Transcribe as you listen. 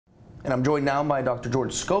And I'm joined now by Dr.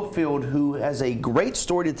 George Schofield, who has a great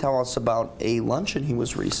story to tell us about a luncheon he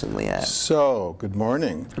was recently at. So, good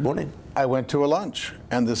morning. Good morning. I went to a lunch,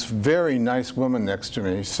 and this very nice woman next to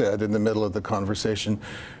me said in the middle of the conversation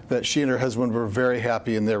that she and her husband were very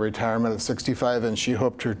happy in their retirement at 65, and she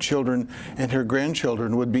hoped her children and her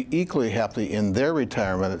grandchildren would be equally happy in their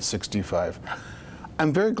retirement at 65.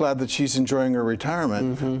 I'm very glad that she's enjoying her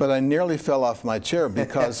retirement, but I nearly fell off my chair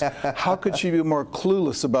because how could she be more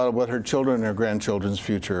clueless about what her children and her grandchildren's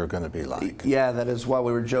future are going to be like? Yeah, that is why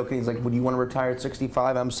we were joking. He's like, would you want to retire at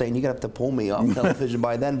 65? I'm saying you're going to have to pull me off television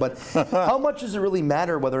by then. But how much does it really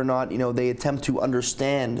matter whether or not, they attempt to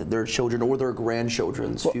understand their children or their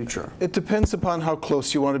grandchildren's future? It depends upon how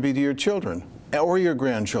close you want to be to your children or your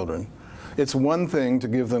grandchildren. It's one thing to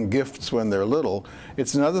give them gifts when they're little.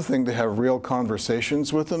 It's another thing to have real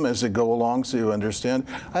conversations with them as they go along so you understand.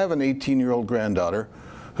 I have an 18-year-old granddaughter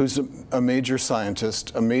who's a major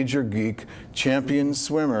scientist, a major geek, champion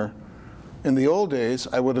swimmer. In the old days,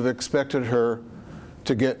 I would have expected her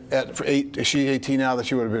to get, she's 18 now, that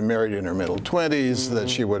she would have been married in her middle 20s, that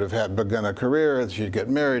she would have begun a career, that she'd get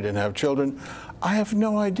married and have children. I have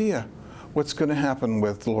no idea what's going to happen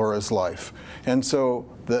with Laura's life. And so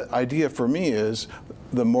the idea for me is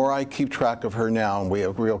the more I keep track of her now and we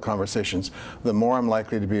have real conversations, the more I'm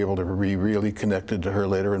likely to be able to be really connected to her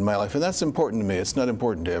later in my life. And that's important to me. It's not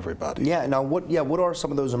important to everybody. Yeah. Now, what are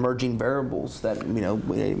some of those emerging variables that,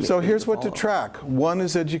 So here's what to track. One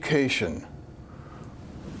is education.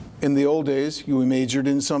 In the old days, we majored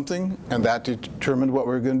in something, and that determined what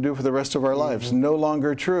we were going to do for the rest of our lives. No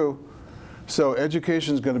longer true. So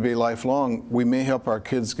education is going to be lifelong. We may help our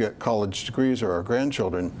kids get college degrees or our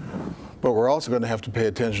grandchildren, but we're also going to have to pay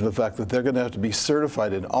attention to the fact that they're going to have to be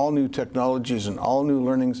certified in all new technologies and all new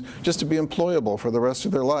learnings just to be employable for the rest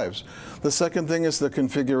of their lives. The second thing is the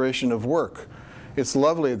configuration of work. It's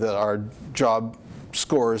lovely that our job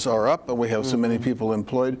scores are up and we have so many people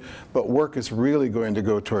employed, but work is really going to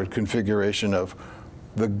go toward configuration of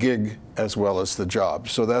the gig as well as the job.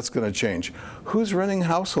 So that's going to change. Who's running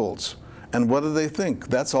households? And what do they think?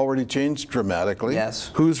 That's already changed dramatically.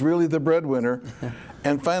 Yes. Who's really the breadwinner?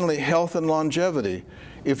 And finally, health and longevity.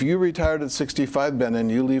 If you retired at 65, Ben, and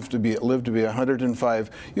you live to be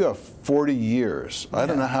 105, you have 40 years. I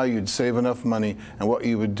don't know how you'd save enough money and what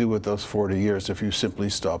you would do with those 40 years if you simply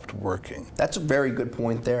stopped working. That's a very good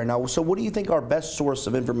point there. Now, so what do you think our best source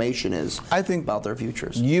of information is about their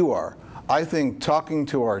futures? You are. I think talking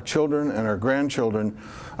to our children and our grandchildren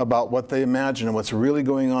about what they imagine and what's really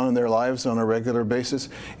going on in their lives on a regular basis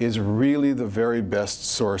is really the very best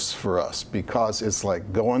source for us, because it's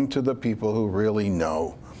like going to the people who really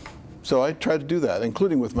know. So I try to do that,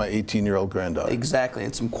 including with my 18-year-old granddaughter. Exactly.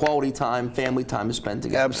 And some quality time, family time to spend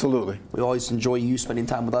together. Absolutely. We always enjoy you spending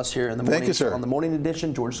time with us here in the morning. Thank you, sir. On the morning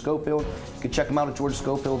edition, George Schofield. You can check him out at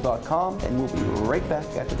georgeschofield.com, and we'll be right back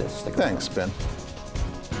after this. Thanks, Ben.